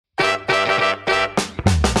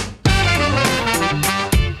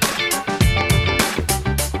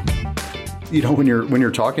when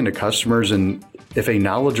you're talking to customers, and if a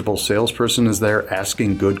knowledgeable salesperson is there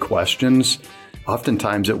asking good questions,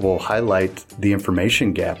 oftentimes it will highlight the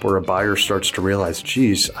information gap where a buyer starts to realize,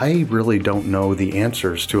 geez, I really don't know the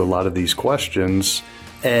answers to a lot of these questions.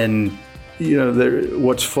 And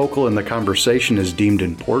what's focal in the conversation is deemed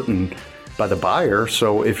important by the buyer.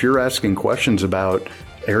 So if you're asking questions about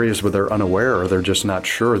areas where they're unaware or they're just not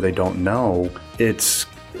sure, they don't know, it's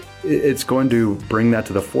going to bring that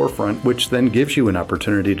to the forefront, which then gives you an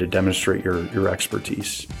opportunity to demonstrate your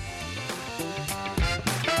expertise.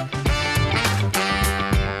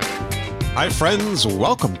 Hi, friends.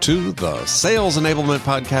 Welcome to the Sales Enablement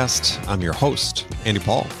Podcast. I'm your host, Andy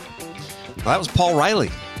Paul. That was Paul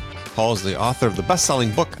Riley. Paul is the author of the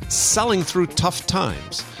best-selling book, Selling Through Tough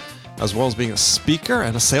Times, as well as being a speaker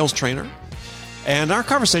and a sales trainer. And our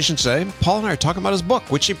conversation today, Paul and I are talking about his book,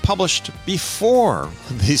 which he published before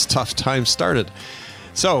these tough times started.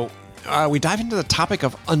 So we dive into the topic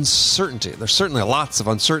of uncertainty. There's certainly lots of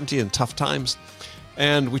uncertainty in tough times.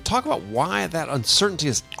 And we talk about why that uncertainty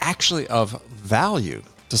is actually of value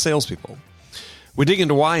to salespeople. We dig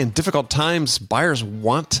into why in difficult times buyers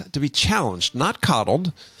want to be challenged, not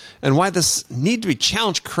coddled, and why this need to be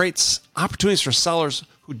challenged creates opportunities for sellers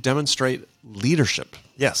who demonstrate leadership.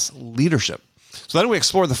 Yes, leadership. So then we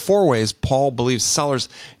explore the 4 ways Paul believes sellers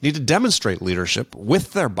need to demonstrate leadership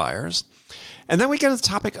with their buyers. And then we get to the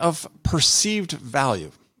topic of perceived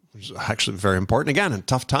value, which is actually very important, again, in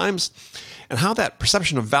tough times, and how that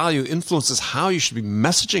perception of value influences how you should be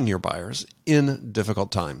messaging your buyers in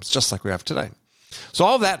difficult times, just like we have today. So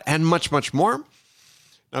all of that and much, much more.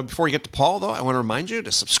 Now, before we get to Paul, though, I want to remind you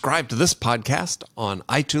to subscribe to this podcast on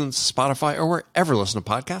iTunes, Spotify, or wherever you listen to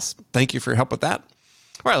podcasts. Thank you for your help with that.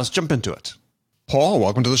 All right, let's jump into it. Paul,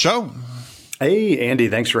 welcome to the show. Hey, Andy,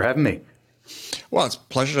 thanks for having me. Well, it's a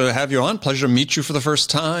pleasure to have you on. Pleasure to meet you for the first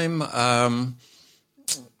time. For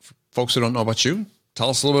folks who don't know about you, tell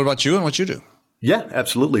us a little bit about you and what you do. Yeah,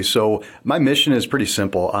 absolutely. So my mission is pretty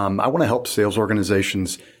simple. I want to help sales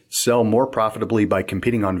organizations sell more profitably by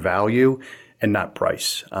competing on value and not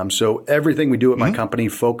price. So everything we do at my company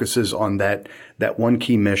focuses on that one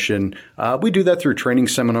key mission. We do that through training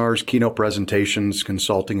seminars, keynote presentations,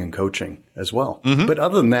 consulting, and coaching as well. But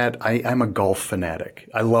other than that, I'm a golf fanatic.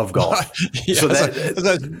 I love golf. Yeah, so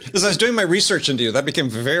as I was doing my research into you, that became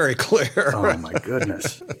very clear. Oh, my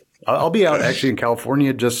goodness. I'll be out actually in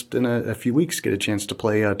California just in a few weeks, get a chance to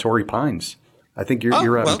play Torrey Pines. I think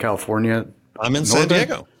you're out in California. I'm in San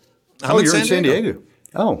Diego. You're in San Diego.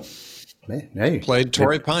 Oh, hey. Played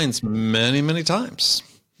Torrey Pines many, many times.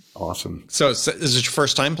 Awesome. So is it your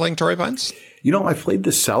first time playing Torrey Pines? I played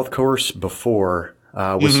the South Course before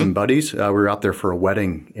with some buddies. We were out there for a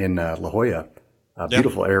wedding in La Jolla, a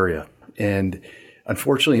beautiful area. And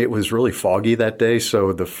unfortunately, it was really foggy that day.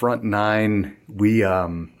 So the front 9, we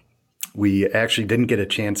actually didn't get a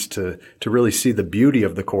chance to really see the beauty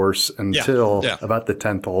of the course until about the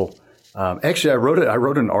 10th hole. Actually, I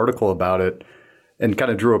wrote an article about it and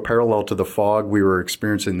kind of drew a parallel to the fog we were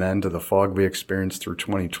experiencing then to the fog we experienced through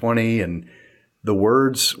 2020. And the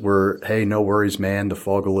words were, "Hey, no worries, man. The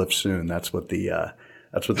fog will lift soon." That's what the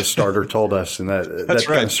starter told us, and that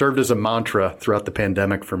kind of served as a mantra throughout the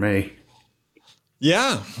pandemic for me.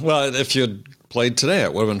 Yeah, well, if you'd played today,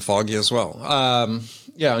 it would have been foggy as well.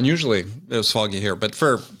 Unusually it was foggy here, but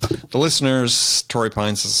for the listeners, Torrey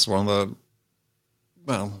Pines is one of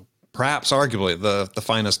the, perhaps arguably the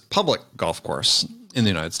finest public golf course in the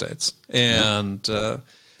United States, and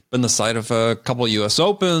been the site of a couple of U.S.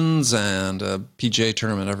 Opens and a PGA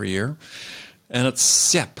tournament every year. And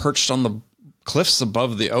it's perched on the cliffs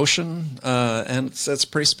above the ocean, and it's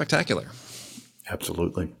pretty spectacular.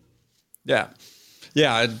 Absolutely. Yeah.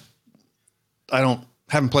 I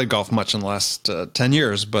haven't played golf much in the last 10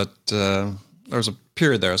 years, but there was a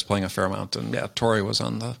period there I was playing a fair amount, and Torrey was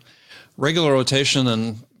on the regular rotation,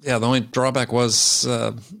 and the only drawback was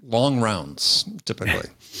long rounds, typically.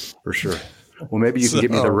 For sure. Well, maybe you can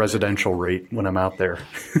give me the residential rate when I'm out there.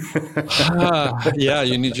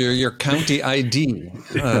 You need your county ID.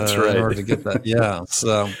 That's right. In order to get that. Yeah.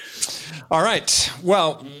 So, all right.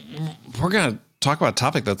 Well, we're going to talk about a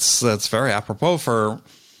topic that's very apropos for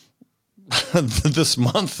this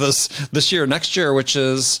month, this year, next year, which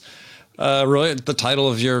is really the title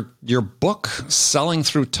of your book, Selling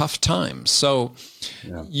Through Tough Times. So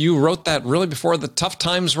you wrote that really before the tough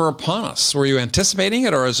times were upon us. Were you anticipating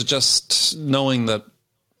it, or is it just knowing that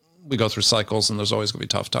we go through cycles and there's always going to be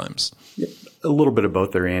tough times? Yeah, a little bit of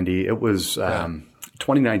both there, Andy. It was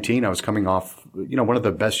 2019. I was coming off, one of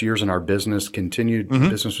the best years in our business.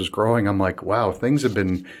 Business was growing. I'm like, wow, things have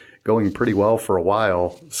been going pretty well for a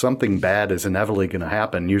while, something bad is inevitably going to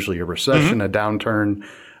happen, usually a recession, a downturn.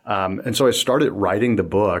 And so I started writing the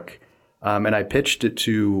book, and I pitched it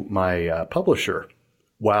to my publisher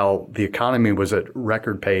while the economy was at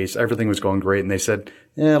record pace. Everything was going great. And they said,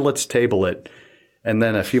 let's table it. And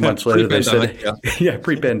then a few months later, they said,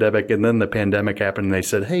 pre-pandemic. And then the pandemic happened and they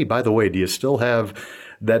said, hey, by the way, do you still have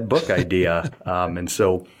that book idea? And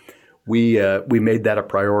so we made that a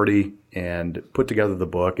priority and put together the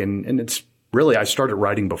book. And it's really, I started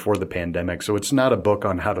writing before the pandemic. So it's not a book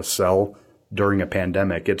on how to sell during a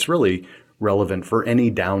pandemic. It's really relevant for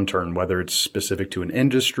any downturn, whether it's specific to an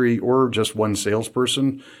industry or just one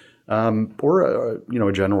salesperson, or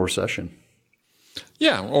a general recession.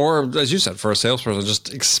 Yeah, or as you said, for a salesperson,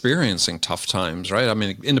 just experiencing tough times, right? I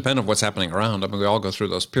mean, independent of what's happening around. I mean, we all go through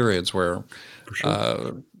those periods where,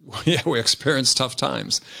 we experience tough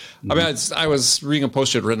times. Mm-hmm. I mean, I was reading a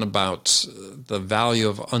post you had written about the value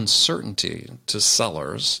of uncertainty to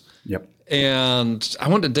sellers. Yep. And I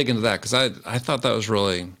wanted to dig into that because I thought that was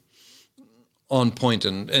really on point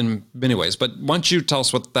in many ways. But why don't you tell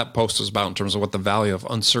us what that post was about in terms of what the value of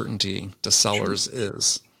uncertainty to sellers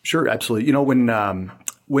is? Sure, absolutely.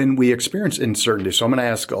 When we experience uncertainty, so I'm going to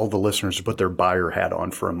ask all the listeners to put their buyer hat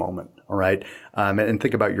on for a moment, all right? And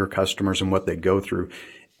think about your customers and what they go through.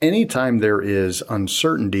 Anytime there is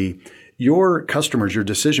uncertainty, your customers, your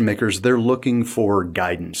decision makers, they're looking for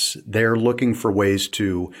guidance. They're looking for ways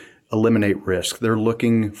to eliminate risk. They're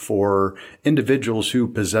looking for individuals who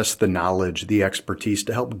possess the knowledge, the expertise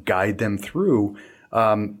to help guide them through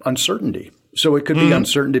uncertainty. So it could be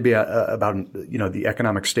uncertainty about the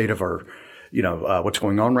economic state of our, what's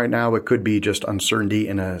going on right now. It could be just uncertainty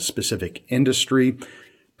in a specific industry.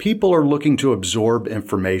 People are looking to absorb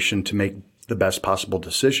information to make the best possible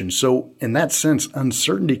decision. So in that sense,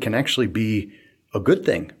 uncertainty can actually be a good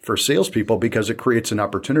thing for salespeople because it creates an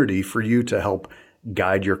opportunity for you to help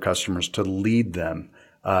guide your customers, to lead them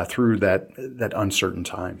through that uncertain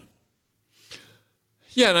time.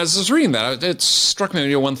 Yeah, and as I was reading that, it struck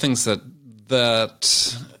me, one thing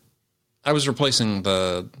that I was replacing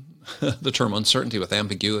the term uncertainty with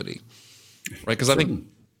ambiguity, right? Because I think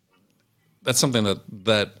that's something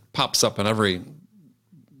that pops up in every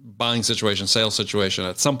buying situation, sales situation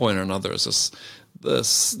at some point or another. Is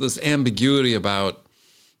this ambiguity about,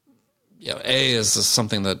 is this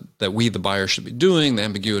something that we, the buyer, should be doing? The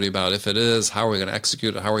ambiguity about if it is, how are we going to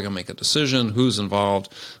execute it? How are we going to make a decision? Who's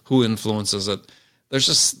involved? Who influences it? There's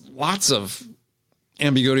just lots of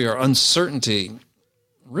ambiguity or uncertainty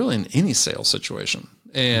really in any sales situation.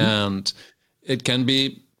 And it can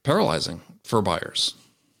be paralyzing for buyers.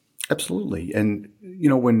 Absolutely. And,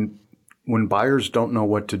 when buyers don't know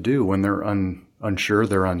what to do, when they're unsure,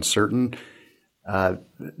 they're uncertain,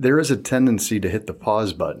 there is a tendency to hit the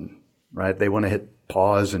pause button, right? They want to hit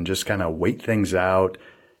pause and just kind of wait things out,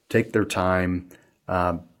 take their time,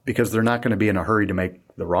 because they're not going to be in a hurry to make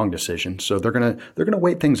the wrong decision. So they're going to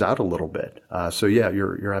wait things out a little bit. So yeah,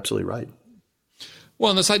 you're absolutely right.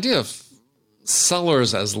 Well, and this idea of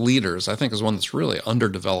sellers as leaders, I think, is one that's really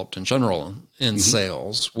underdeveloped in general in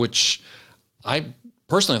sales, which I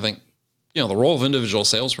personally think, the role of individual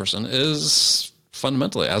salesperson is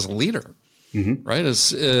fundamentally as a leader, right?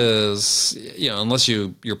 Is unless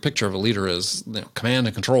your picture of a leader is command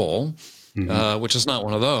and control, which is not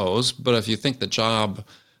one of those. But if you think the job,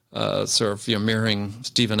 mirroring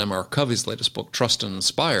Stephen M. R. Covey's latest book, Trust and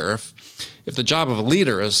Inspire, if the job of a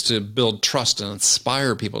leader is to build trust and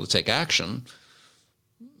inspire people to take action,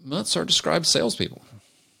 that sort of describes salespeople.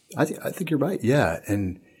 I think you're right. Yeah.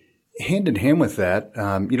 And hand in hand with that,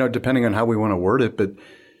 depending on how we want to word it, but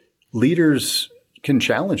leaders can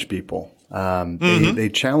challenge people. They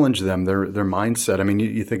challenge them, their mindset. I mean,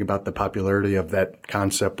 you think about the popularity of that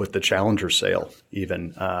concept with the Challenger sale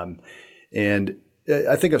even. And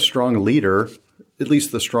I think a strong leader, at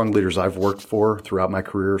least the strong leaders I've worked for throughout my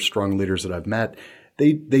career, strong leaders that I've met,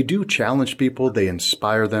 they do challenge people. They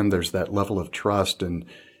inspire them. There's that level of trust. And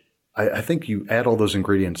I think you add all those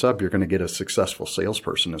ingredients up, you're going to get a successful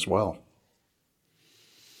salesperson as well.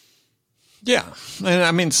 Yeah. And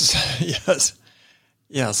I mean, yes.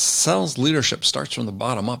 Yeah, sales leadership starts from the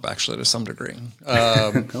bottom up, actually, to some degree.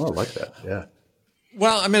 I like that. Yeah.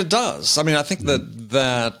 Well, I mean, it does. I mean, I think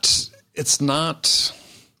that it's not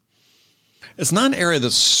an area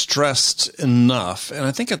that's stressed enough, and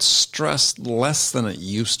I think it's stressed less than it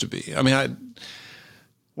used to be. I mean,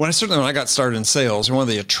 when I got started in sales, one of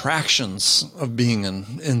the attractions of being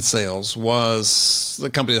in sales was the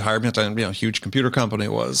company that hired me at the time, a huge computer company,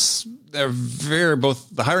 both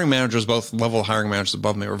the hiring managers, both level hiring managers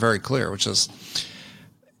above me, were very clear, which is,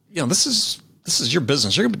 this is this is your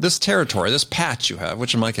business. This territory, this patch you have,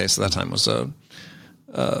 which in my case at that time was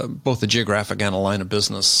both a geographic and a line of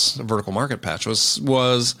business, a vertical market patch,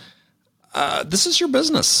 was this is your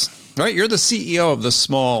business, right? You're the CEO of this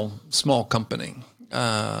small company.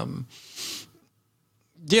 The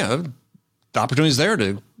opportunity's there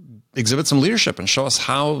to exhibit some leadership and show us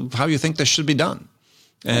how you think this should be done.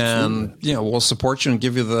 And, we'll support you and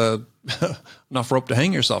give you the enough rope to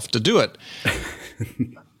hang yourself to do it.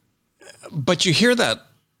 But you hear that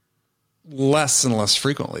less and less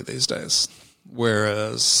frequently these days,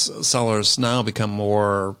 whereas sellers now become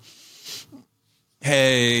more,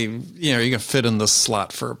 hey, you're going to fit in this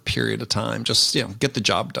slot for a period of time. Just, get the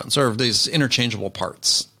job done. Sort of these interchangeable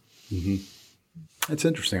parts. Mm-hmm. It's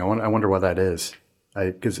interesting. I wonder why that is.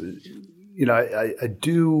 Because, I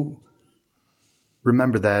do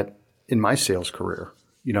remember that in my sales career.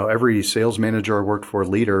 Every sales manager I worked for,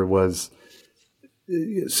 leader, was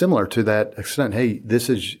similar to that extent. Hey, this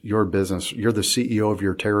is your business. You're the CEO of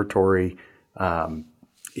your territory.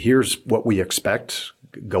 Here's what we expect.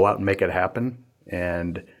 Go out and make it happen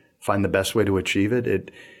and find the best way to achieve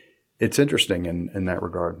it. It's interesting in that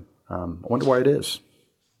regard. I wonder why it is.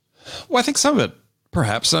 Well, I think some of it,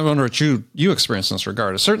 perhaps, I wonder what you experience in this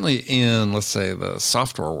regard. Certainly in, let's say, the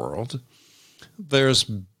software world, there's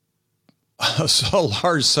a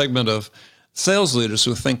large segment of sales leaders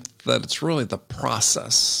who think that it's really the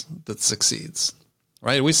process that succeeds,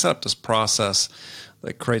 right? We set up this process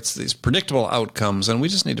that creates these predictable outcomes, and we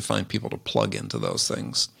just need to find people to plug into those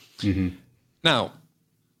things. Mm-hmm. Now,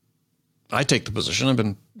 I take the position, I've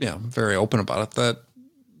been very open about it, that,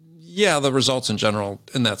 the results in general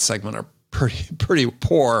in that segment are pretty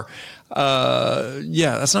poor.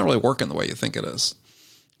 That's not really working the way you think it is,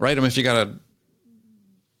 right? I mean, if you got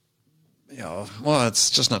it's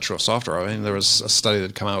just not true of software. I mean, there was a study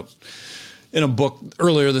that come out in a book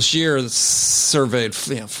earlier this year that surveyed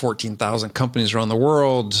 14,000 companies around the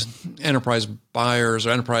world, enterprise buyers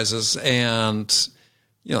or enterprises, and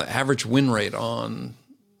average win rate on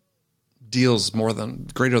deals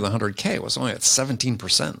greater than 100K was only at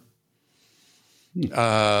 17%.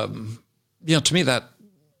 To me that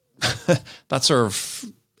sort of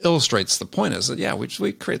illustrates the point is that,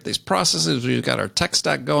 we create these processes. We've got our tech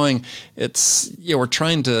stack going. It's, we're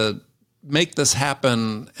trying to make this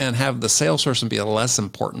happen and have the salesperson be a less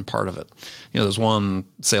important part of it. There's one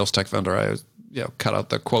sales tech vendor, I cut out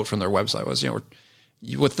the quote from their website was,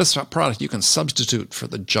 with this product, you can substitute for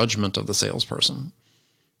the judgment of the salesperson,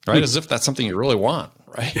 right? As if that's something you really want,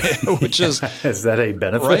 right? Which is that a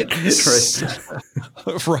benefit? Right.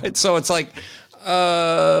 Right. So it's like,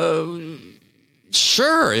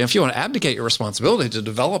 sure, if you want to abdicate your responsibility to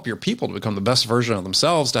develop your people to become the best version of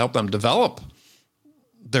themselves, to help them develop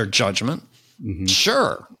their judgment,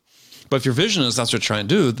 sure. But if your vision is that's what you're trying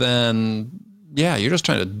to do, then you're just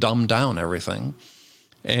trying to dumb down everything.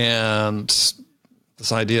 And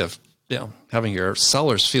this idea of having your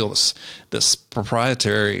sellers feel this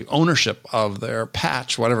proprietary ownership of their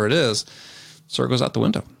patch, whatever it is, sort of goes out the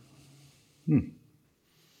window.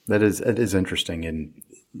 It is interesting. And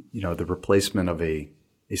the replacement of a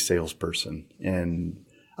salesperson. And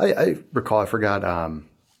I recall, I forgot,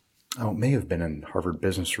 it may have been in Harvard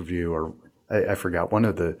Business Review, or I forgot, one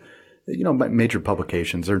of the, major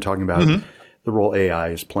publications. They're talking about the role AI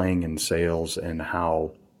is playing in sales and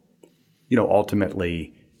how,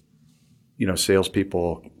 ultimately,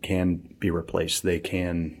 salespeople can be replaced. They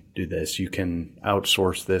can do this. You can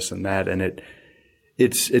outsource this and that. And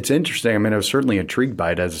it's interesting. I mean, I was certainly intrigued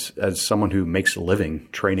by it as someone who makes a living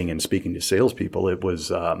training and speaking to salespeople. It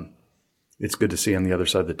was it's good to see on the other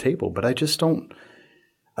side of the table, but I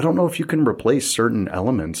don't know if you can replace certain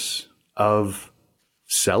elements of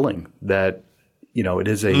selling that, it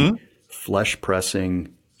is a flesh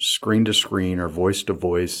pressing, screen to screen or voice to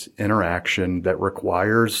voice interaction that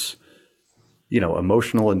requires,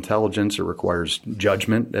 emotional intelligence. It requires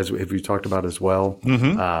judgment, as we talked about as well.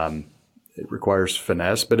 It requires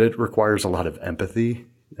finesse, but it requires a lot of empathy.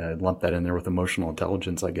 I'd lump that in there with emotional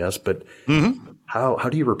intelligence, I guess. But how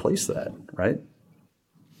do you replace that, right?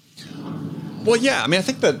 Well, I mean, I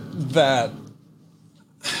think that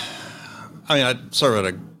sort of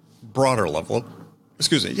at a broader level,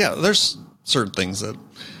 there's certain things that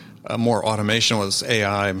more automation with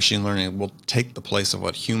AI, machine learning will take the place of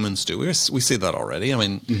what humans do. We see that already. I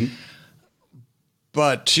mean,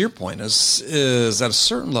 but to your point is at a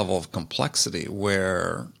certain level of complexity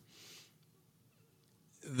where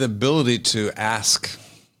the ability to ask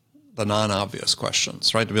the non-obvious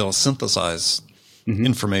questions, right? To be able to synthesize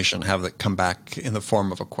information, have it come back in the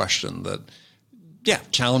form of a question that,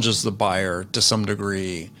 challenges the buyer to some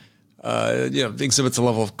degree, exhibits a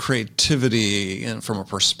level of creativity and from a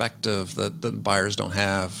perspective that the buyers don't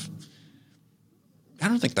have. I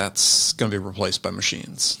don't think that's going to be replaced by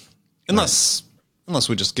machines, unless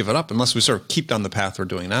we just give it up, unless we sort of keep down the path we're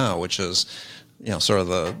doing now, which is, sort of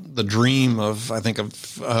the dream of, I think,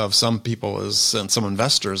 of some people and some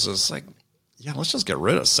investors is like, yeah, let's just get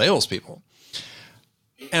rid of salespeople.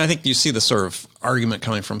 And I think you see the sort of argument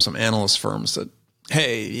coming from some analyst firms that,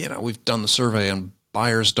 hey, we've done the survey and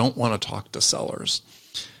buyers don't want to talk to sellers.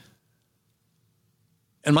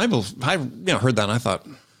 And I heard that and I thought,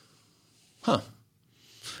 not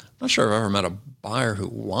sure I've ever met a buyer who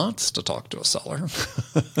wants to talk to a seller.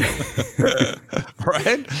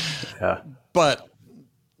 Right? Yeah. But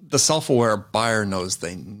the self-aware buyer knows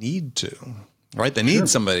they need to, right? They need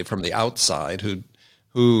somebody from the outside who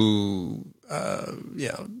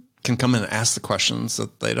can come in and ask the questions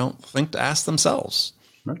that they don't think to ask themselves,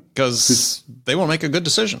 because they won't make a good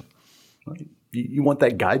decision. You want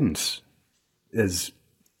that guidance as,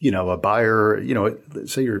 a buyer,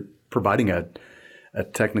 say you're providing a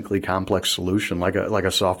technically complex solution like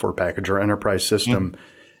a software package or enterprise system.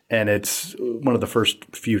 And it's one of the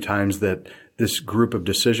first few times that this group of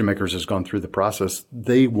decision makers has gone through the process.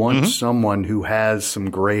 They want someone who has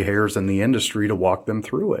some gray hairs in the industry to walk them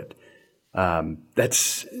through it.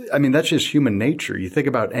 That's just human nature. You think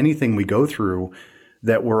about anything we go through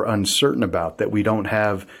that we're uncertain about, that we don't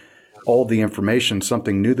have all the information,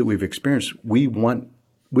 something new that we've experienced. We want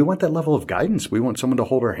that level of guidance. We want someone to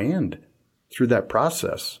hold our hand through that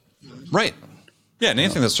process. Right. Yeah. And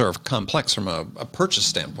anything that's sort of complex from a purchase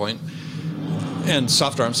standpoint and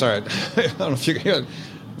software, I'm sorry, I don't know if you can hear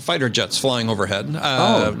fighter jets flying overhead.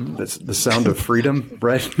 That's the sound of freedom,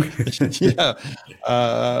 right? Yeah.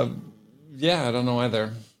 I don't know why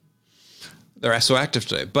they're so active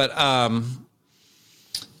today, but,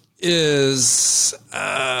 as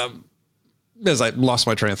I lost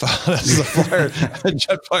my train of thought as the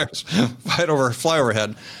jet flyers fly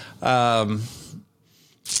overhead. We're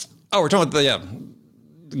talking about the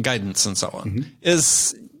guidance and so on.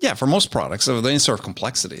 Is for most products of any sort of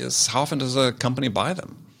complexity, is how often does a company buy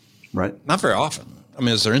them? Right. Not very often. I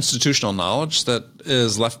mean, is there institutional knowledge that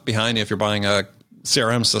is left behind if you're buying a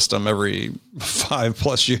CRM system every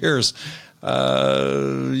 5+ years?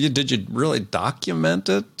 Did you really document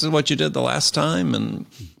it, what you did the last time? And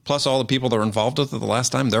plus all the people that were involved with it the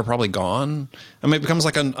last time, they're probably gone. I mean, it becomes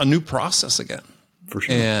like a new process again. For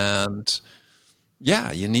sure. And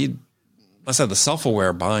you need, I said, the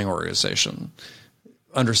self-aware buying organization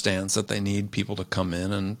understands that they need people to come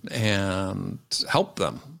in and help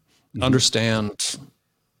them understand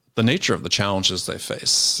the nature of the challenges they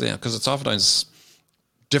face. Because it's oftentimes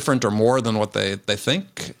different or more than what they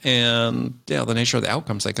think, and the nature of the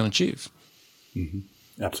outcomes they can achieve.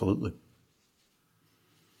 Absolutely.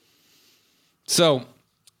 So,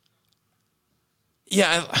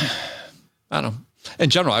 I don't know.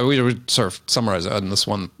 In general, we would sort of summarize it on this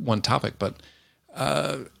one topic, but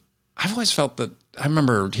I've always felt that I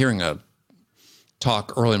remember hearing a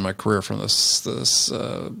talk early in my career from this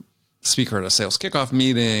speaker at a sales kickoff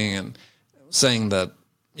meeting, and saying that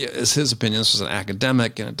it's his opinion, this was an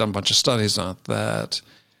academic and had done a bunch of studies on it, that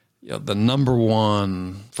the number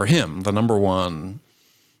one, I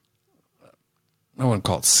wouldn't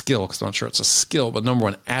call it skill because I'm not sure it's a skill, but number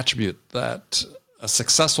one attribute that a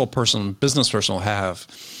successful person, business person will have,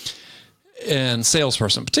 and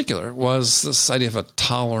salesperson in particular, was this idea of a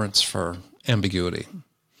tolerance for ambiguity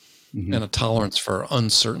and a tolerance for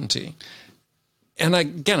uncertainty. And I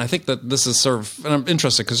think that this is sort of, and I'm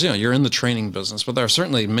interested because, you're in the training business, but there are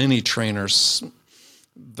certainly many trainers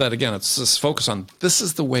that, again, it's this focus on, this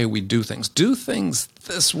is the way we do things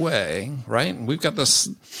this way, right? And we've got this,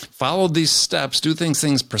 follow these steps, do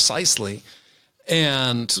things precisely,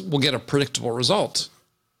 and we'll get a predictable result.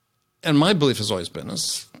 And my belief has always been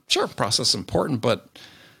sure, process is important, but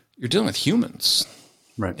you're dealing with humans,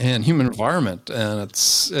 right? And human environment, and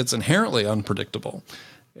it's inherently unpredictable.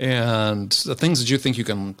 And the things that you think you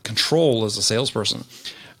can control as a salesperson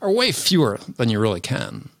are way fewer than you really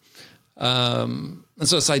can. And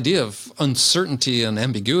so this idea of uncertainty and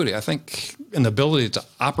ambiguity, I think an ability to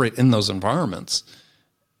operate in those environments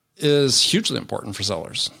is hugely important for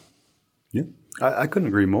sellers. Yeah, I couldn't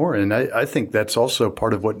agree more. And I think that's also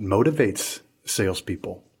part of what motivates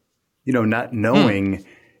salespeople. Not knowing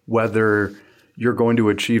whether you're going to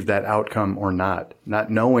achieve that outcome or not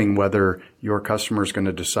knowing whether your customer is going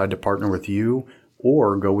to decide to partner with you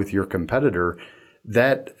or go with your competitor.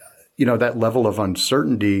 That level of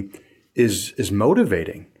uncertainty is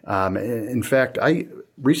motivating. In fact, I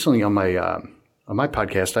recently on my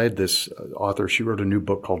podcast, I had this author. She wrote a new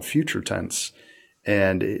book called Future Tense,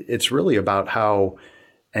 And it's really about how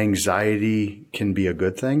anxiety can be a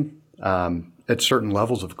good thing at certain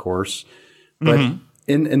levels, of course. But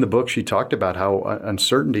in the book, she talked about how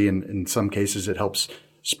uncertainty, in some cases, it helps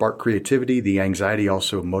spark creativity. The anxiety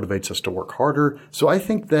also motivates us to work harder. So I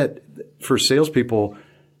think that for salespeople,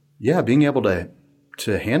 being able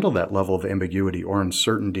to handle that level of ambiguity or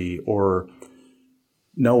uncertainty, or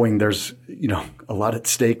knowing there's a lot at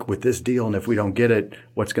stake with this deal, and if we don't get it,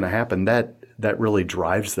 what's going to happen? That really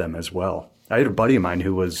drives them as well. I had a buddy of mine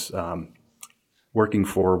who was working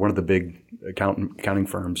for one of the big accounting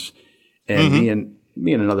firms, and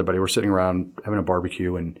me and another buddy were sitting around having a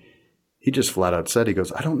barbecue, and he just flat out said, he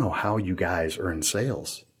goes, "I don't know how you guys are in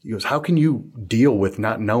sales." He goes, "How can you deal with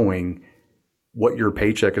not knowing what your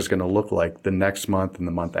paycheck is going to look like the next month and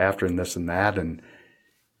the month after and this and that?" And,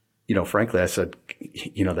 frankly, I said,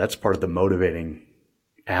 that's part of the motivating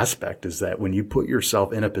aspect, is that when you put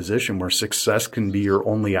yourself in a position where success can be your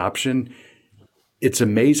only option, it's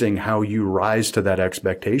amazing how you rise to that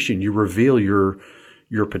expectation. You reveal your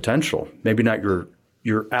potential, maybe not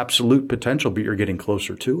your absolute potential, but you're getting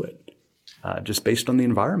closer to it. Just based on the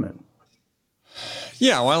environment.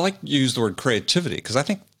 Yeah, well, I like to use the word creativity because I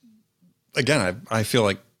think, again, I feel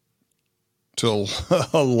like to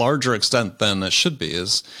a larger extent than it should be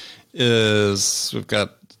is we've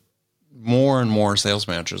got more and more sales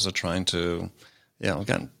managers are trying to,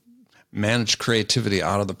 again, manage creativity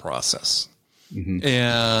out of the process.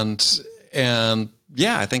 And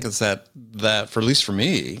I think it's that for at least for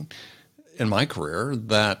me in my career,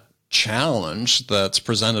 that challenge that's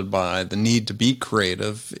presented by the need to be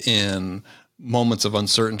creative in moments of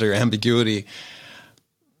uncertainty or ambiguity.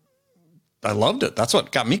 I loved it. That's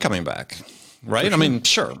what got me coming back. Right. Sure. I mean,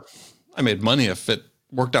 sure, I made money if it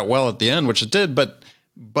worked out well at the end, which it did, but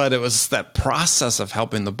it was that process of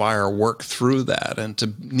helping the buyer work through that and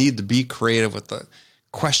to need to be creative with the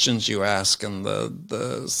questions you ask and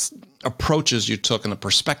the approaches you took and the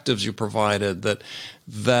perspectives you provided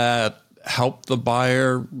that help the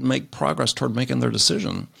buyer make progress toward making their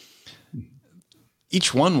decision.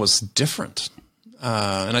 Each one was different.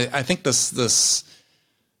 And I think this,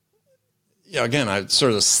 again, sort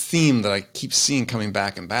of this theme that I keep seeing coming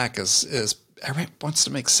back and back is everybody wants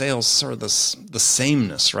to make sales sort of the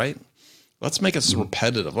sameness, right? Let's make it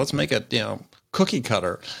repetitive. Let's make it, cookie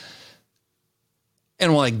cutter.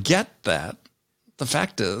 And while I get that, the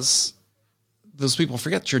fact is those people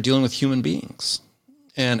forget that you're dealing with human beings.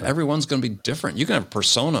 And everyone's going to be different. You can have a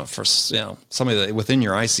persona for somebody that within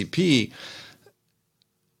your ICP,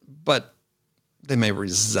 but they may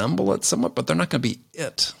resemble it somewhat, but they're not going to be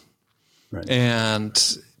it. Right.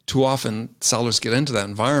 And too often sellers get into that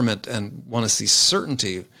environment and want to see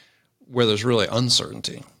certainty where there's really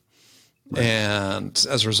uncertainty. Right. And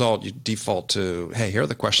as a result, you default to, hey, here are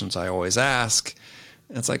the questions I always ask.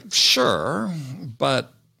 And it's like, sure,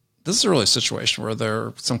 but this is really a situation where there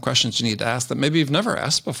are some questions you need to ask that maybe you've never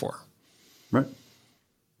asked before. Right.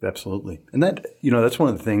 Absolutely. And that's one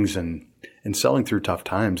of the things in selling through tough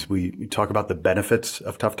times. We talk about the benefits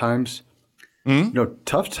of tough times.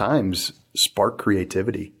 Tough times spark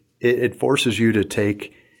creativity. It forces you to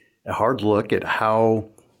take a hard look at how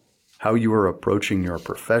you are approaching your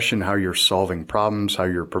profession, how you're solving problems, how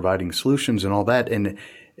you're providing solutions and all that, and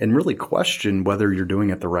really question whether you're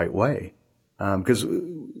doing it the right way. Because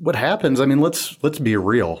what happens, I mean, let's be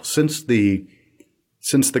real. Since the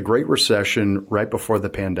Great Recession, right before the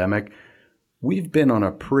pandemic, we've been on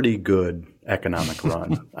a pretty good economic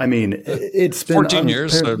run. I mean, it's been 14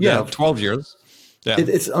 years, 12 years. Yeah.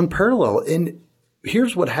 It's unparalleled. And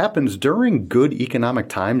here's what happens during good economic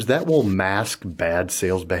times: that will mask bad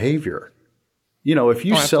sales behavior. If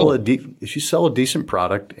you sell a decent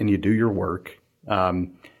product and you do your work,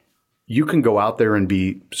 you can go out there and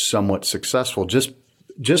be somewhat successful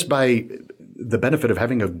just by the benefit of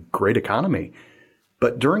having a great economy.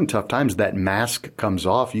 But during tough times, that mask comes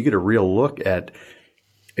off. You get a real look at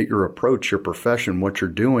your approach, your profession, what you're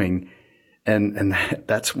doing. And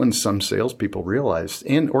that's when some salespeople realize,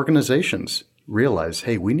 and organizations realize,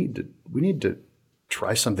 hey, we need to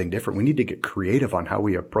try something different. We need to get creative on how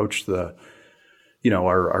we approach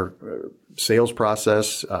our sales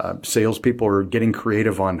process. Salespeople are getting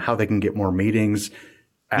creative on how they can get more meetings,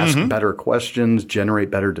 ask better questions, generate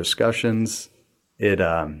better discussions.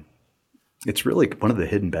 It's really one of the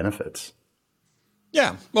hidden benefits.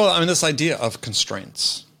 Yeah. Well, I mean, this idea of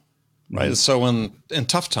constraints, right? Mm-hmm. So in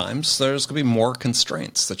tough times, there's going to be more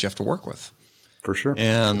constraints that you have to work with. For sure.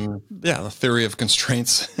 And the theory of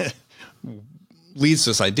constraints leads to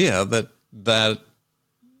this idea that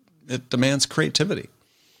it demands creativity.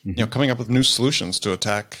 Mm-hmm. Coming up with new solutions to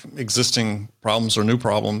attack existing problems or new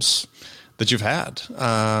problems that you've had.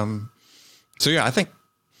 So yeah, I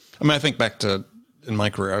think back to in my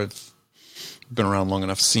career, I've been around long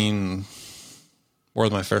enough, seen more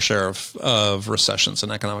than my fair share of recessions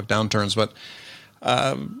and economic downturns, but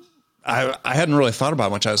I hadn't really thought about it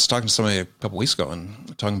much. I was talking to somebody a couple weeks ago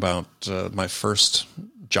and talking about my first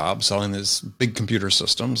job selling these big computer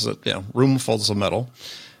systems that, roomfuls of metal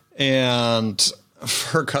and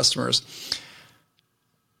for customers.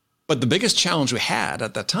 But the biggest challenge we had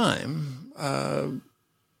at that time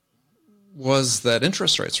was that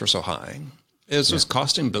interest rates were so high. It was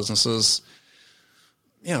costing businesses,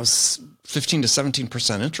 15 to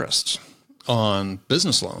 17% interest on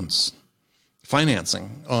business loans,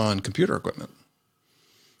 financing on computer equipment.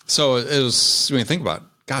 So it was, when you think about,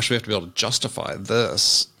 gosh, we have to be able to justify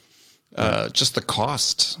this, just the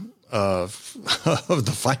cost of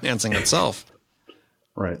the financing itself.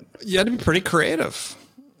 Right. You had to be pretty creative.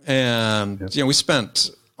 And, we spent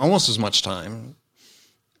almost as much time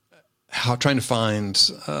trying to find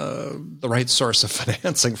the right source of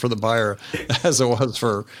financing for the buyer as it was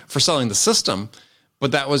for selling the system.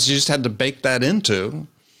 But that was, you just had to bake that into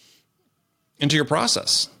your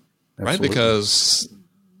process, right? Absolutely. Because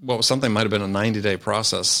what was something might have been a 90-day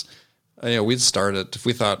process. We'd start it, if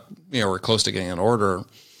we thought, we're close to getting an order,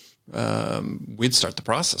 we'd start the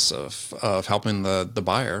process of helping the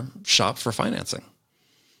buyer shop for financing.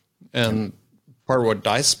 And part of what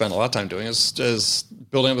I spent a lot of time doing is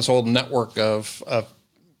building up this whole network of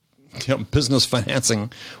business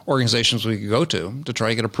financing organizations we could go to try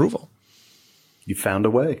to get approval. You found a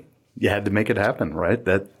way. You had to make it happen, right?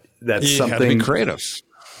 That's you something. Had to be creative.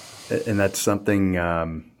 And that's something,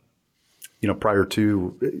 prior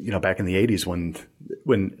to, back in the 80s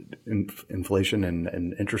when inflation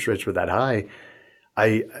and interest rates were that high,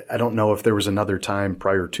 I don't know if there was another time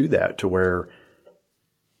prior to that to where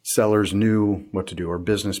sellers knew what to do, or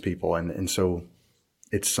business people. And so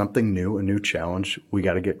it's something new, a new challenge. We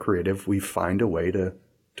got to get creative. We find a way to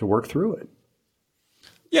work through it.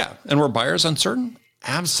 Yeah. And were buyers uncertain?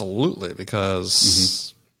 Absolutely.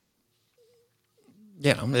 Because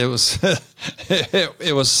it was,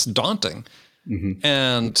 it was daunting. Mm-hmm.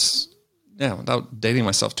 And without dating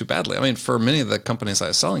myself too badly, I mean, for many of the companies I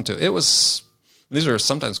was selling to, these are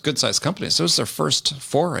sometimes good sized companies. So it was their first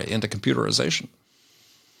foray into computerization.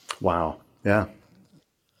 Wow. Yeah.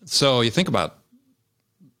 So you think about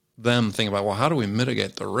them thinking about, well, how do we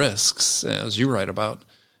mitigate the risks, as you write about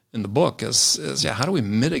in the book, is how do we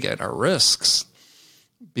mitigate our risks?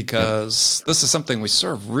 Because this is something we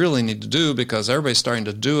sort of really need to do because everybody's starting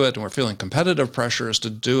to do it and we're feeling competitive pressures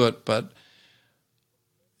to do it, but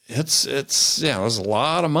it's it was a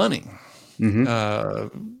lot of money,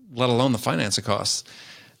 let alone the financing costs.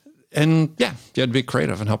 And you had to be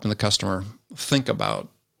creative in helping the customer think about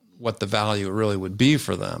what the value really would be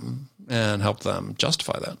for them and help them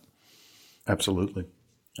justify that. Absolutely.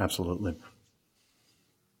 Absolutely.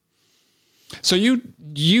 So you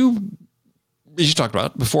talked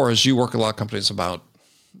about before, as you work with a lot of companies about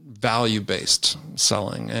value-based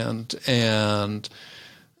selling, and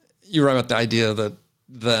you write about the idea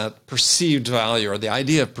that perceived value, or the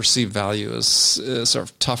idea of perceived value, is sort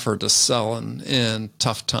of tougher to sell in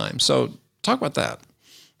tough times. So talk about that.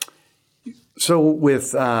 So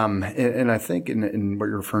with, and I think in what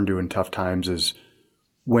you're referring to in tough times is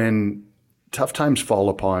when tough times fall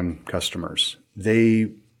upon customers,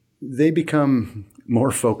 they become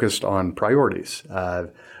more focused on priorities.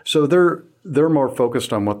 So they're more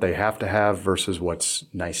focused on what they have to have versus what's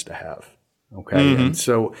nice to have. Okay. Mm-hmm. And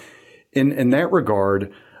so in that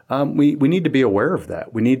regard, we need to be aware of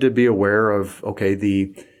that. We need to be aware of,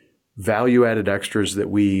 the value added extras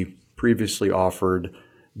that we previously offered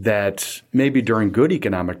that maybe during good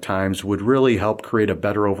economic times would really help create a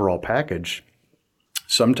better overall package.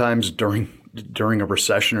 Sometimes during a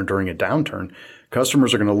recession or during a downturn,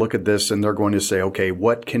 customers are going to look at this and they're going to say, okay,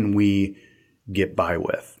 what can we get by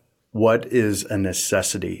with? What is a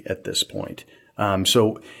necessity at this point?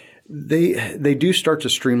 So they do start to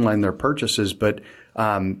streamline their purchases, but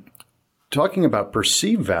talking about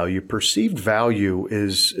perceived value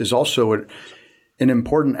is also an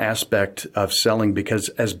important aspect of selling, because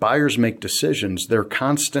as buyers make decisions, they're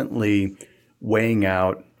constantly weighing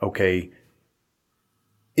out,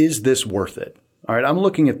 is this worth it? All right, I'm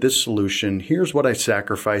looking at this solution. Here's what I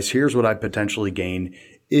sacrifice. Here's what I potentially gain.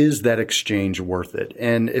 Is that exchange worth it?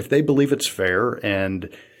 And if they believe it's fair and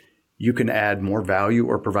you can add more value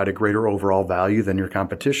or provide a greater overall value than your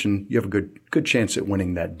competition, you have a good chance at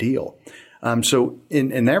winning that deal. So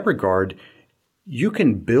in that regard, you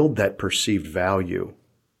can build that perceived value.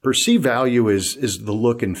 Perceived value is the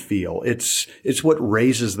look and feel. It's what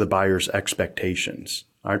raises the buyer's expectations.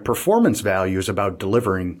 All right. Performance value is about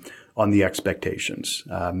delivering on the expectations.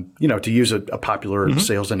 To use a popular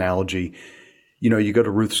sales analogy, you go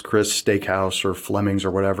to Ruth's Chris Steakhouse or Fleming's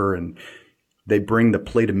or whatever, and they bring the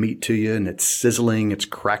plate of meat to you and it's sizzling, it's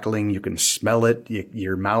crackling. You can smell it.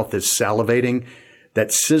 Your mouth is salivating.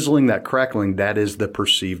 That sizzling, that crackling, that is the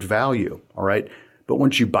perceived value. All right. But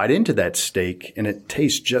once you bite into that steak and it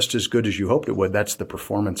tastes just as good as you hoped it would, that's the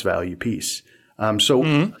performance value piece.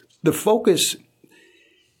 The focus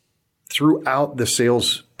throughout the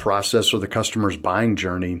sales process or the customer's buying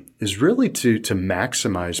journey is really to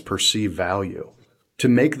maximize perceived value, to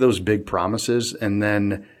make those big promises and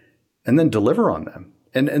then deliver on them.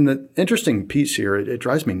 And the interesting piece here, it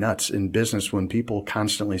drives me nuts in business when people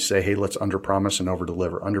constantly say, hey, let's underpromise and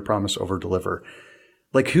overdeliver, underpromise, overdeliver.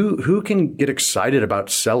 Like who can get excited about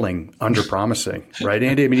selling underpromising, right,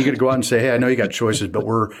 Andy? I mean, you got to go out and say, hey, I know you got choices, but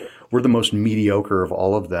we're the most mediocre of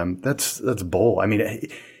all of them. That's bull. I mean,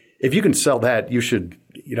 if you can sell that, you should,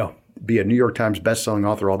 be a New York Times bestselling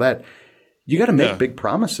author, all that. You got to make big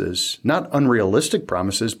promises, not unrealistic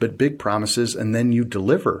promises, but big promises, and then you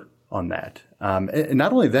deliver on that. And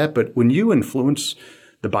not only that, but when you influence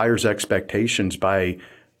the buyer's expectations by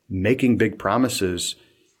making big promises,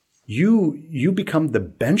 you become the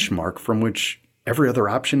benchmark from which every other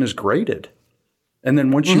option is graded. And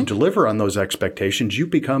then once you deliver on those expectations, you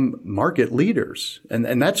become market leaders.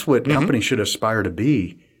 And that's what companies should aspire to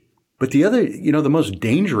be. But the other, the most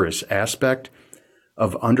dangerous aspect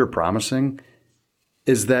of underpromising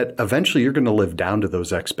is that eventually you're going to live down to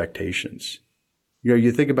those expectations.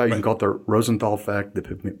 You think about, you can call it the Rosenthal effect, the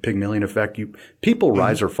Pygmalion effect. People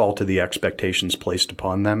rise or fall to the expectations placed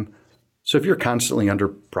upon them. So if you're constantly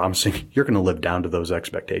underpromising, you're going to live down to those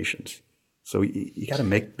expectations. So you got to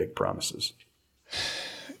make big promises.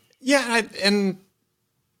 Yeah, I think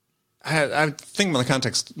in the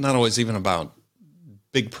context, not always even about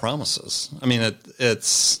big promises. I mean,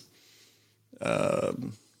 it's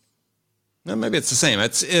maybe it's the same.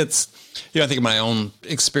 It's I think of my own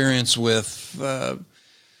experience with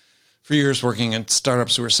for years working at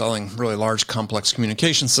startups who were selling really large, complex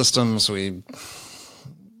communication systems. We're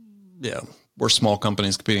small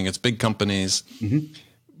companies competing against big companies,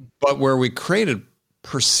 but where we created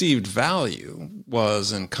perceived value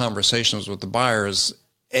was in conversations with the buyers.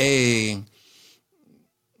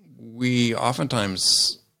 We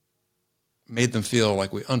oftentimes made them feel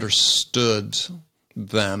like we understood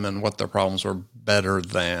them and what their problems were better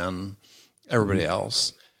than everybody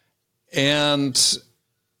else. And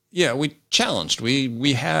we challenged.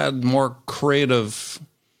 We had more creative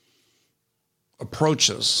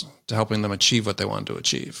approaches to helping them achieve what they wanted to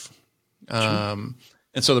achieve. And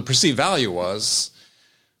so the perceived value was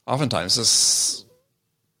oftentimes this,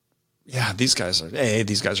 these guys are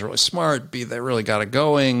really smart. B, they really got it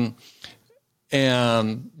going.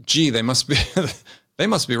 And G, they must be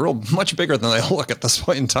real much bigger than they look at this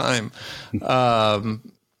point in time.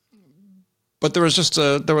 But there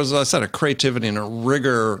was a creativity and a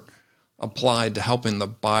rigor applied to helping the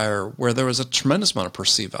buyer where there was a tremendous amount of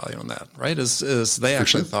perceived value in that, right? Is they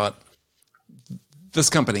actually thought this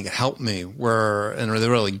company can help me and they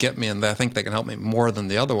really get me, and I think they can help me more than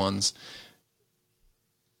the other ones.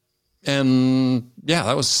 And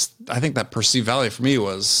I think that perceived value for me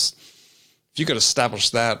was, if you could establish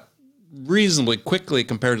that reasonably quickly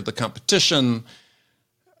compared to the competition,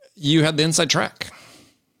 you had the inside track.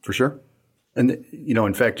 For sure. And,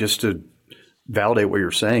 in fact, just to validate what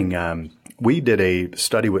you're saying, we did a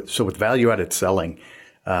study with value-added selling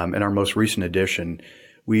in our most recent edition.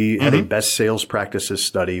 We had a best sales practices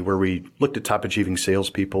study where we looked at top-achieving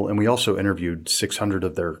salespeople, and we also interviewed 600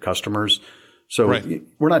 of their customers. So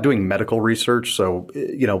we're not doing medical research, so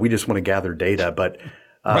we just want to gather data. But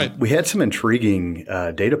we had some intriguing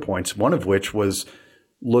data points, one of which was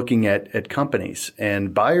looking at companies.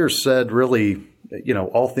 And buyers said really,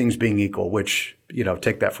 all things being equal, which,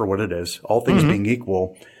 take that for what it is, all things being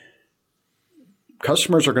equal,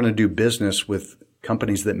 customers are going to do business with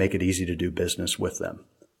companies that make it easy to do business with them.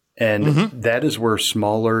 And that is where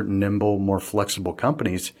smaller, nimble, more flexible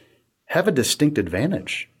companies have a distinct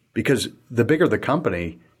advantage, because the bigger the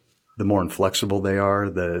company, the more inflexible they are,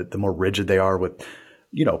 the more rigid they are with,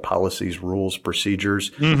 policies, rules,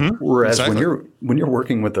 procedures. Whereas when you're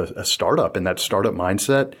working with a startup in that startup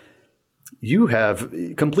mindset, you have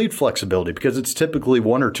complete flexibility, because it's typically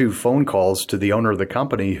one or two phone calls to the owner of the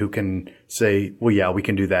company who can say, well, yeah, we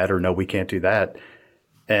can do that, or no, we can't do that.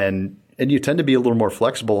 And you tend to be a little more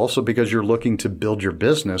flexible also because you're looking to build your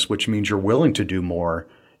business, which means you're willing to do more.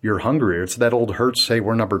 You're hungrier. It's that old Hertz, hey,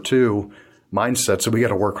 we're number two mindset, so we got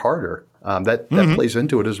to work harder. That plays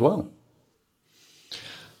into it as well.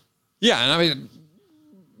 Yeah, and I mean,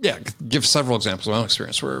 give several examples of my own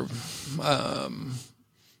experience where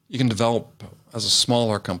you can develop, as a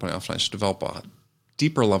smaller company, oftentimes develop a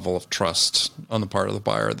deeper level of trust on the part of the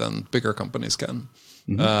buyer than bigger companies can.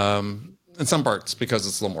 In some parts because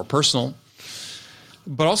it's a little more personal,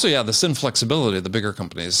 but also, this inflexibility of the bigger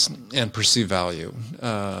companies and perceived value.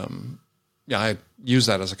 I use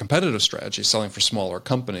that as a competitive strategy, selling for smaller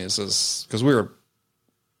companies, because we were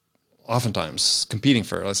oftentimes competing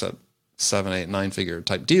for, like I said, 7, 8, 9-figure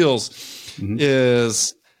type deals.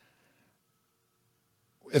 Is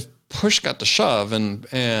if push got to shove, and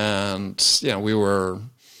we were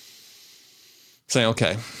saying,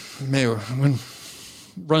 okay, maybe when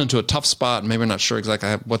run into a tough spot, and maybe we're not sure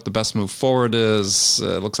exactly what the best move forward is.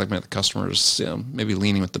 It looks like maybe the customer's maybe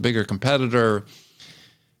leaning with the bigger competitor.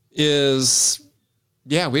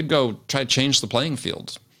 We'd go try to change the playing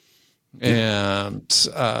field. And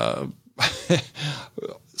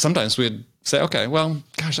sometimes we'd say, okay, well,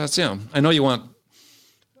 gosh, that's, I know you want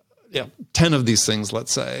 10 of these things,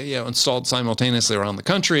 let's say, installed simultaneously around the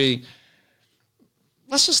country.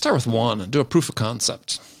 Let's just start with one and do a proof of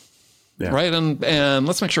concept. Right. And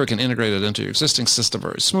let's make sure we can integrate it into your existing system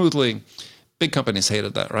very smoothly. Big companies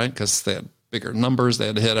hated that, right? Because they had bigger numbers they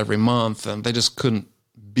had to hit every month, and they just couldn't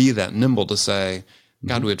be that nimble to say,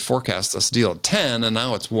 God, we had forecast this deal at 10 and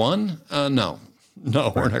now it's 1. No, we're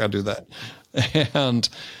not going to do that. And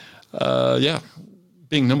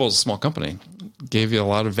being nimble as a small company gave you a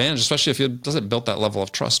lot of advantage, especially if it doesn't build that level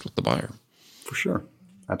of trust with the buyer. For sure.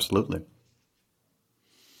 Absolutely.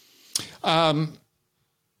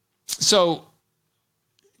 So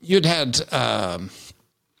you'd had,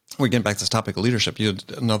 we're getting back to this topic of leadership. You had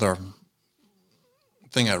another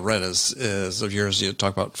thing I read is of yours. You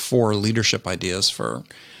talk about 4 leadership ideas for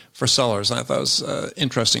sellers. And I thought it was an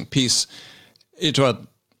interesting piece. You talk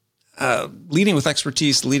about leading with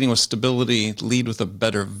expertise, leading with stability, lead with a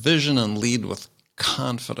better vision, and lead with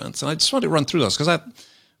confidence. And I just wanted to run through those because I thought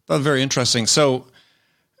it was very interesting. So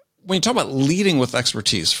when you talk about leading with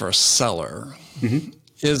expertise for a seller,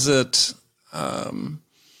 is it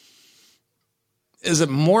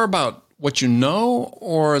more about what you know,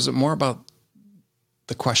 or is it more about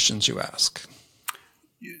the questions you ask?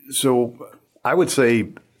 So I would say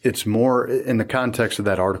it's more, in the context of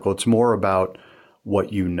that article, it's more about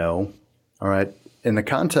what you know. All right. In the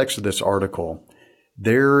context of this article,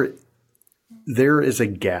 there is a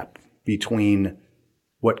gap between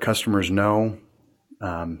what customers know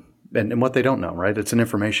and what they don't know, right? It's an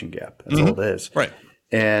information gap. That's all it is. Right.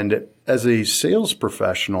 And as a sales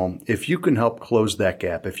professional, if you can help close that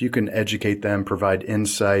gap, if you can educate them, provide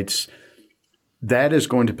insights, that is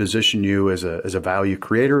going to position you as a value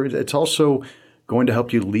creator. It's also going to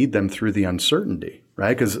help you lead them through the uncertainty,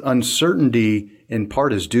 right? Because uncertainty in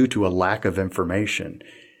part is due to a lack of information.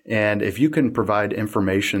 And if you can provide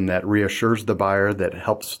information that reassures the buyer, that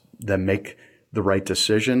helps them make the right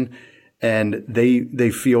decision, and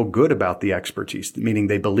they feel good about the expertise, meaning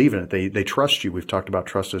they believe in it. They trust you. We've talked about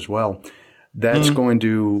trust as well. That's going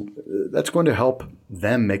to help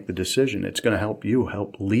them make the decision. It's going to help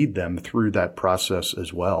lead them through that process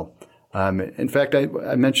as well. In fact, I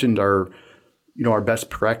mentioned our best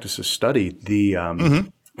practices study.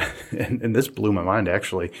 And this blew my mind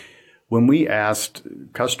actually. When we asked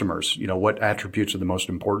customers, what attributes are the most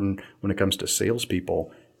important when it comes to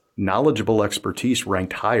salespeople, knowledgeable expertise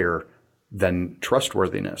ranked higher than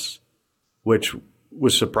trustworthiness, which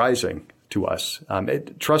was surprising to us.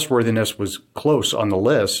 Trustworthiness was close on the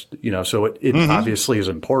list, so it obviously is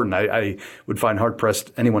important. I would find hard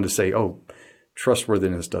pressed anyone to say, oh,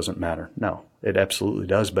 trustworthiness doesn't matter. No, it absolutely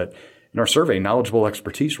does. But in our survey, knowledgeable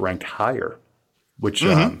expertise ranked higher, which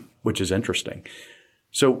is interesting.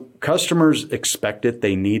 So customers expect it,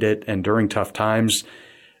 they need it, and during tough times,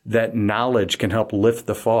 that knowledge can help lift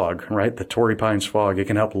the fog, right? The Torrey Pines fog, it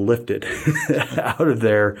can help lift it out of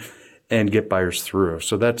there and get buyers through.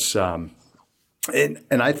 So that's, and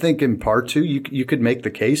I think in part too, you could make the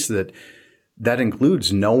case that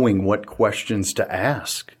includes knowing what questions to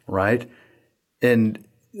ask, right? And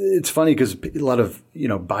it's funny because a lot of,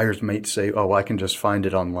 buyers might say, oh, I can just find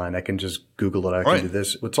it online. I can just Google it. I can do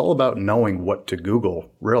this. It's all about knowing what to Google,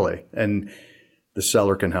 really. And the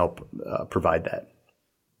seller can help provide that.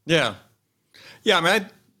 Yeah. Yeah. I mean,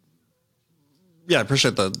 I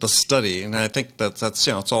appreciate the study. And I think that's,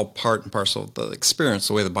 it's all part and parcel of the experience,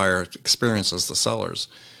 the way the buyer experiences the sellers.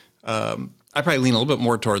 I probably lean a little bit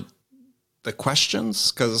more toward the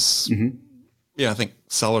questions because, I think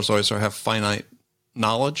sellers always have finite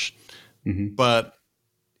knowledge. But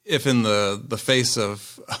if in the face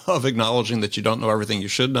of acknowledging that you don't know everything you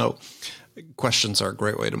should know, questions are a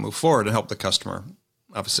great way to move forward and help the customer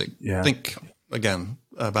obviously think again,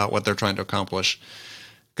 about what they're trying to accomplish.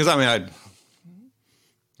 Because I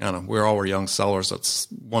don't know, we all were young sellers at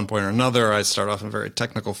one point or another. I started off in very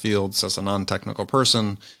technical fields as a non-technical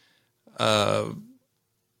person. I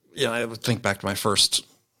would think back to my first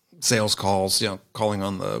sales calls, calling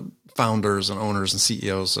on the founders and owners and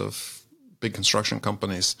CEOs of big construction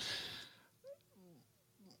companies,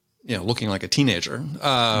 looking like a teenager,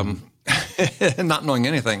 not knowing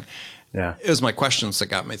anything. Yeah. It was my questions that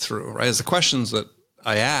got me through, right? It's the questions that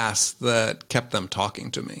I asked that kept them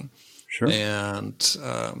talking to me. Sure. And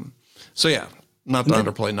not to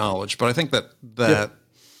underplay knowledge, but I think that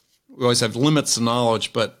we always have limits to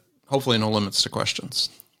knowledge, but hopefully no limits to questions.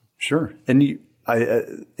 Sure. And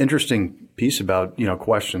interesting piece about,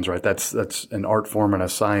 questions, right? That's an art form and a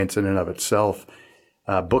science in and of itself.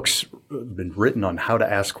 Books have been written on how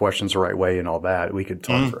to ask questions the right way and all that. We could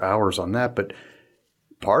talk for hours on that, but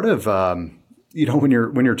part of, when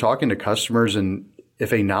you're talking to customers, and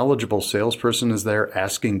if a knowledgeable salesperson is there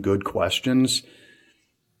asking good questions,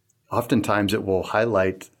 oftentimes it will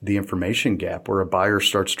highlight the information gap where a buyer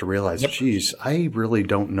starts to realize, geez, I really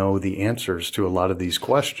don't know the answers to a lot of these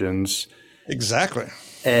questions. Exactly.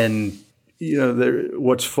 And,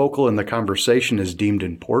 what's focal in the conversation is deemed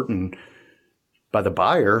important by the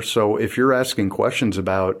buyer. So if you're asking questions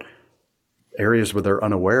about areas where they're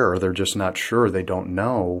unaware or they're just not sure, they don't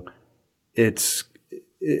know, it's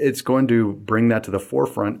going to bring that to the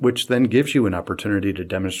forefront, which then gives you an opportunity to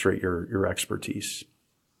demonstrate your expertise.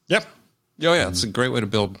 Yep. Oh, yeah. It's a great way to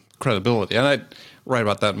build credibility. And I write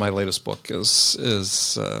about that in my latest book is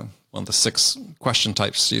one of the 6 question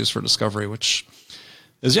types to use for discovery, which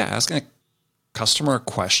is, asking a customer a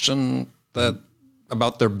question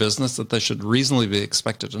about their business that they should reasonably be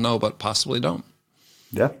expected to know, but possibly don't.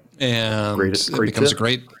 Yeah. And it becomes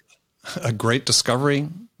a great discovery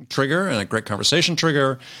trigger and a great conversation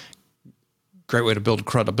trigger. Great way to build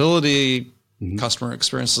credibility. Mm-hmm. Customer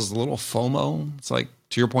experiences a little FOMO. It's like,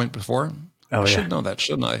 to your point before, I should know that,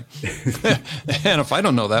 shouldn't I? And if I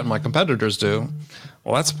don't know that and my competitors do,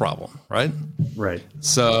 well, that's a problem, right? Right.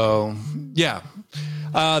 So,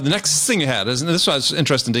 the next thing you had, and this I was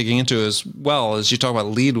interested in digging into as well, is you talk about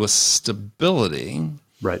lead with stability.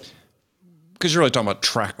 Right. Because you're really talking about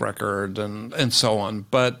track record and so on.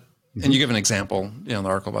 But, and you give an example, in the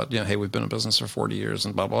article about, hey, we've been in business for 40 years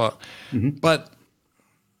and blah, blah, blah. Mm-hmm. But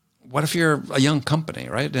what if you're a young company,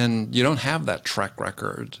 right? And you don't have that track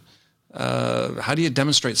record? How do you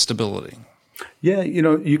demonstrate stability? Yeah,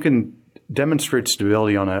 you can demonstrate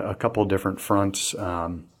stability on a couple of different fronts.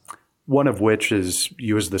 One of which is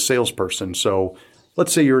you as the salesperson. So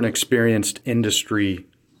let's say you're an experienced industry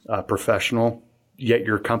professional, yet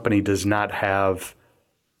your company does not have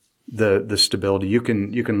the stability. You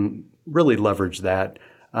can really leverage that.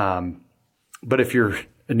 But if you're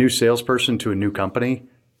a new salesperson to a new company,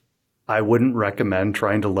 I wouldn't recommend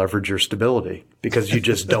trying to leverage your stability because you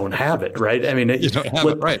just don't have it, right? I mean, you don't have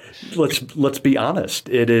it, right? Let's be honest.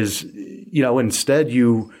 It is, instead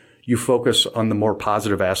you focus on the more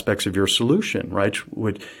positive aspects of your solution, right?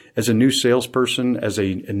 As a new salesperson, as a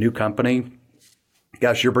new company,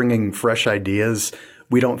 gosh, you're bringing fresh ideas.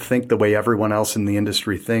 We don't think the way everyone else in the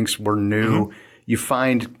industry thinks. We're new.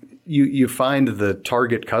 Mm-hmm. You find the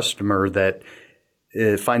target customer that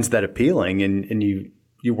finds that appealing, and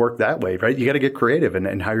you work that way, right? You got to get creative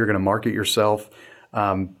and how you're going to market yourself.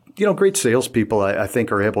 Great salespeople, I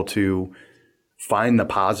think, are able to find the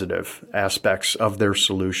positive aspects of their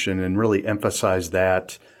solution and really emphasize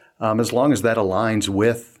that, as long as that aligns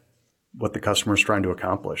with what the customer is trying to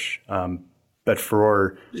accomplish. But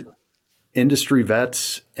for industry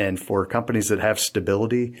vets and for companies that have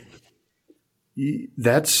stability,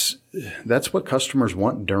 that's what customers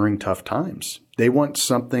want during tough times. They want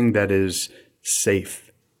something that is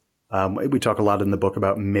safe. We talk a lot in the book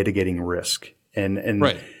about mitigating risk, and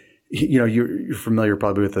right. You're familiar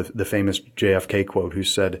probably with the famous JFK quote, who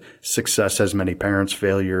said, "Success has many parents,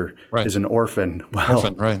 failure is an orphan." Well,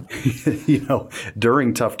 orphan, right.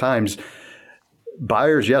 During tough times,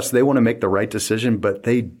 buyers, yes, they want to make the right decision, but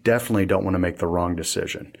they definitely don't want to make the wrong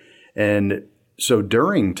decision. And so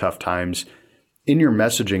during tough times, in your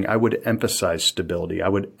messaging, I would emphasize stability. I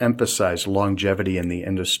would emphasize longevity in the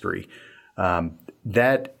industry.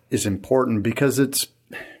 That is important because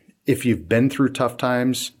if you've been through tough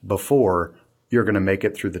times before, you're going to make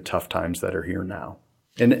it through the tough times that are here now.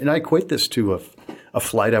 And I equate this to a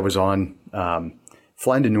flight I was on,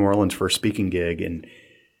 flying to New Orleans for a speaking gig. And,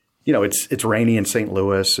 it's rainy in St.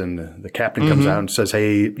 Louis, and the captain comes out and says,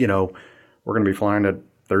 "Hey, we're going to be flying at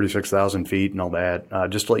 36,000 feet and all that.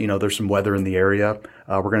 Just to let you know, there's some weather in the area.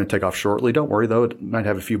 We're going to take off shortly. Don't worry, though. It might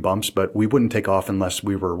have a few bumps, but we wouldn't take off unless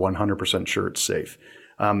we were 100% sure it's safe.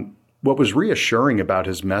 What was reassuring about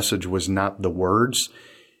his message was not the words.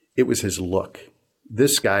 It was his look.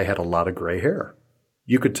 This guy had a lot of gray hair.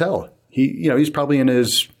 You could tell. He's probably in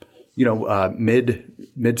his, mid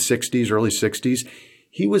 60s, early 60s.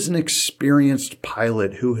 He was an experienced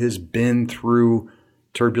pilot who has been through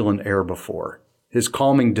turbulent air before. His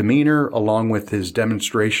calming demeanor, along with his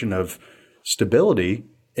demonstration of stability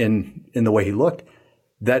in the way he looked,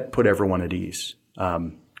 that put everyone at ease.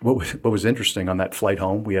 What was interesting on that flight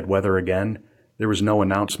home, we had weather again. There was no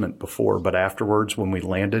announcement before, but afterwards when we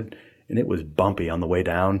landed, and it was bumpy on the way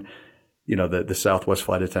down, the Southwest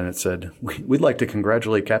flight attendant said, "We'd like to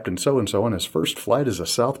congratulate Captain so-and-so on his first flight as a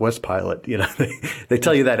Southwest pilot." They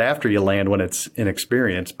tell you that after you land when it's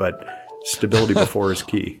inexperienced, but stability before is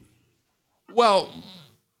key. Well,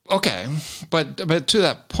 okay, but to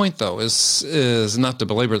that point though, is not to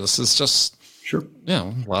belabor this. It's just sure.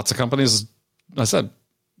 Lots of companies, I said,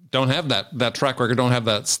 don't have that track record, don't have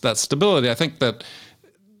that stability. I think that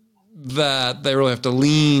they really have to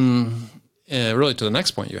lean really to the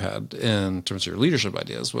next point you had in terms of your leadership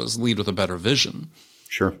ideas was lead with a better vision.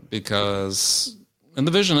 Sure, and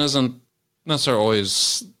the vision isn't necessarily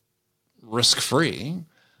always risk free,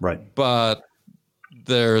 right? But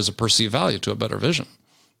there's a perceived value to a better vision.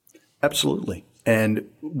 Absolutely. And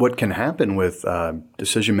what can happen with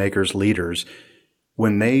decision makers, leaders,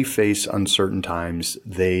 when they face uncertain times,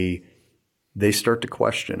 they start to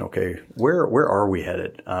question, okay, where are we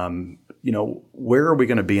headed? Where are we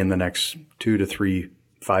going to be in the next 2 to 3,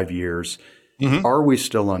 5 years? Mm-hmm. Are we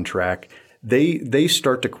still on track? They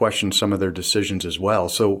start to question some of their decisions as well.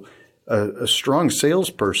 So a strong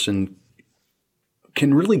salesperson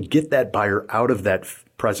can really get that buyer out of that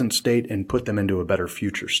present state and put them into a better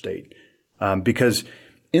future state. Because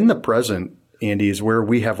in the present, Andy, is where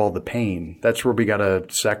we have all the pain. That's where we got to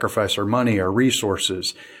sacrifice our money, our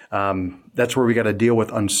resources. That's where we got to deal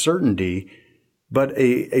with uncertainty. But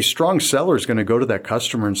a strong seller is going to go to that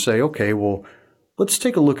customer and say, okay, well, let's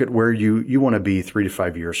take a look at where you want to be 3 to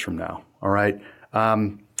 5 years from now. All right.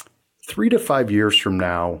 3 to 5 years from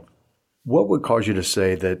now, what would cause you to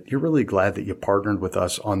say that you're really glad that you partnered with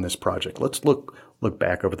us on this project? Let's look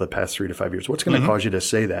back over the past 3 to 5 years. What's going to cause you to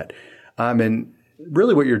say that? And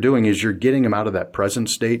really what you're doing is you're getting them out of that present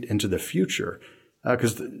state into the future.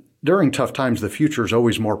 Because during tough times, the future is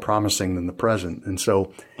always more promising than the present. And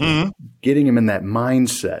so getting them in that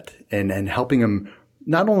mindset and helping them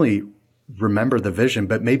not only remember the vision,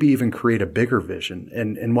 but maybe even create a bigger vision.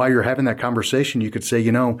 And while you're having that conversation, you could say,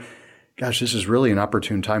 gosh, this is really an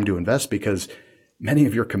opportune time to invest because many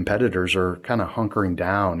of your competitors are kind of hunkering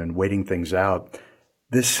down and waiting things out.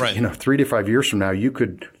 This, 3 to 5 years from now, you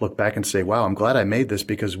could look back and say, wow, I'm glad I made this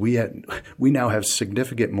because we now have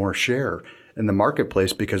significant more share in the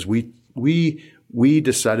marketplace because we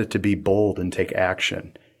decided to be bold and take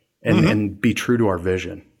action and be true to our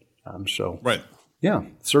vision. Right. Yeah,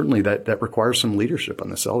 certainly that requires some leadership on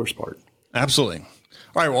the seller's part. Absolutely.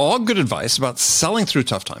 All right. Well, all good advice about selling through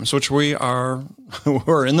tough times, which we're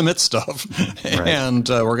in the midst of, right. And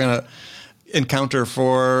we're going to encounter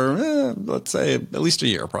for, let's say, at least a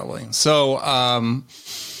year, probably. So,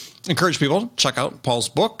 encourage people to check out Paul's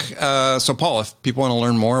book. So, Paul, if people want to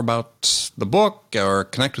learn more about the book or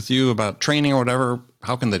connect with you about training or whatever,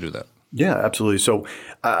 how can they do that? Yeah, absolutely. So,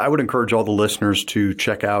 I would encourage all the listeners to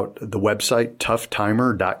check out the website,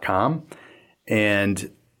 toughtimer.com.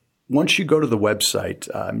 And once you go to the website,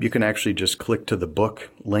 you can actually just click to the book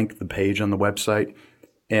link, the page on the website.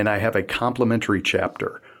 And I have a complimentary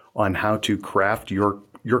chapter on how to craft your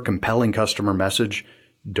compelling customer message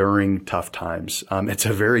during tough times. It's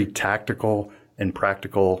a very tactical and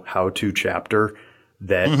practical how-to chapter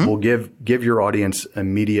that will give your audience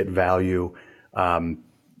immediate value.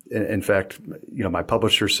 In fact, my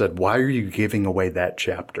publisher said, why are you giving away that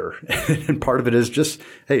chapter? And part of it is just,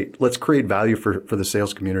 hey, let's create value for the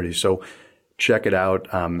sales community. So check it out.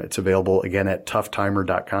 It's available again at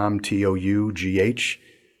toughtimer.com, TOUGH,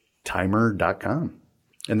 timer.com.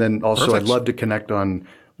 And then also Perfect. I'd love to connect on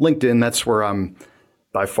LinkedIn. That's where I'm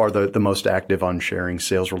by far the most active on sharing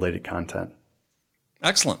sales related content.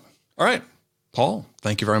 Excellent. All right, Paul,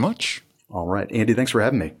 thank you very much. All right, Andy, thanks for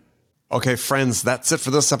having me. Okay, friends, that's it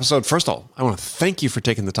for this episode. First of all, I want to thank you for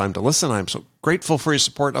taking the time to listen. I'm so grateful for your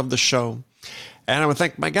support of the show. And I want to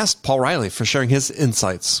thank my guest, Paul Riley, for sharing his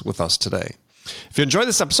insights with us today. If you enjoyed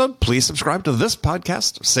this episode, please subscribe to this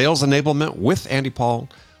podcast, Sales Enablement with Andy Paul,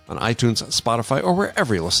 on iTunes, Spotify, or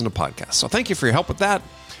wherever you listen to podcasts. So thank you for your help with that.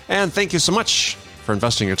 And thank you so much for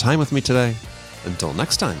investing your time with me today. Until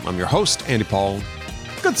next time, I'm your host, Andy Paul.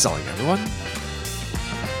 Good selling, everyone.